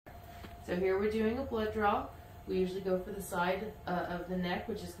So here we're doing a blood draw. We usually go for the side of the neck,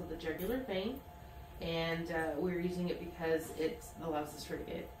 which is called the jugular vein. And we're using it because it allows us to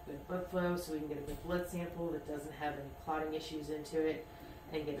get good blood flow, so we can get a good blood sample that doesn't have any clotting issues into it,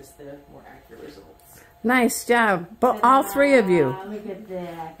 and get us the more accurate results. Nice job, but all three of you. Look at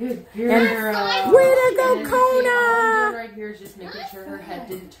that, good girl. And way to go, Kona! All I'm doing right here is just making sure her head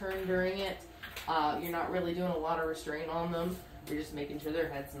didn't turn during it. You're not really doing a lot of restraint on them. You're just making sure their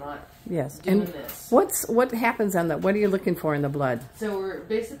head's not doing this. What happens on the? What are you looking for in the blood? So we're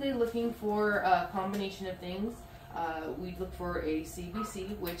basically looking for a combination of things. We look for a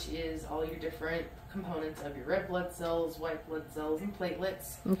CBC, which is all your different components of your red blood cells, white blood cells, and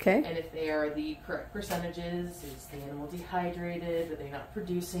platelets. Okay. And if they are the correct percentages, is the animal dehydrated? Are they not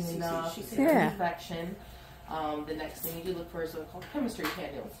producing enough? Is there an infection? The next thing you do look for is what are called chemistry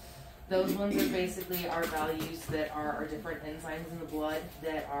panels. Those ones are basically our values that are our different enzymes in the blood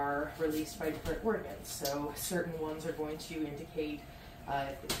that are released by different organs. So certain ones are going to indicate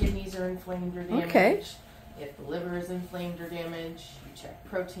if the kidneys are inflamed or damaged. Okay. If the liver is inflamed or damaged, you check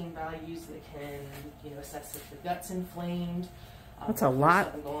protein values that can, assess if the gut's inflamed. That's a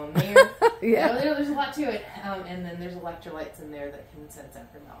lot. Going there. Yeah. There's a lot to it. And then there's electrolytes in there that can sense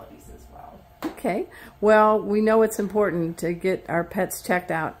abnormalities as well. Okay. Well, we know it's important to get our pets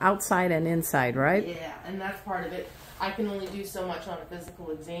checked out outside and inside, right? Yeah, and that's part of it. I can only do so much on a physical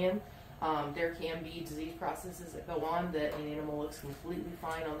exam. There can be disease processes that go on that an animal looks completely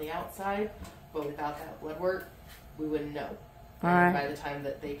fine on the outside, but without that blood work, we wouldn't know. All right. By the time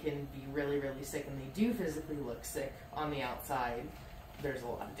that they can be really, really sick and they do physically look sick on the outside, there's a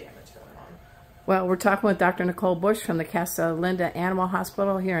lot of damage going on. Well, we're talking with Dr. Nicole Bush from the Casa Linda Animal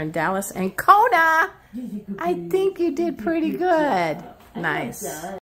Hospital here in Dallas. And Kona, I think you did pretty good. Nice.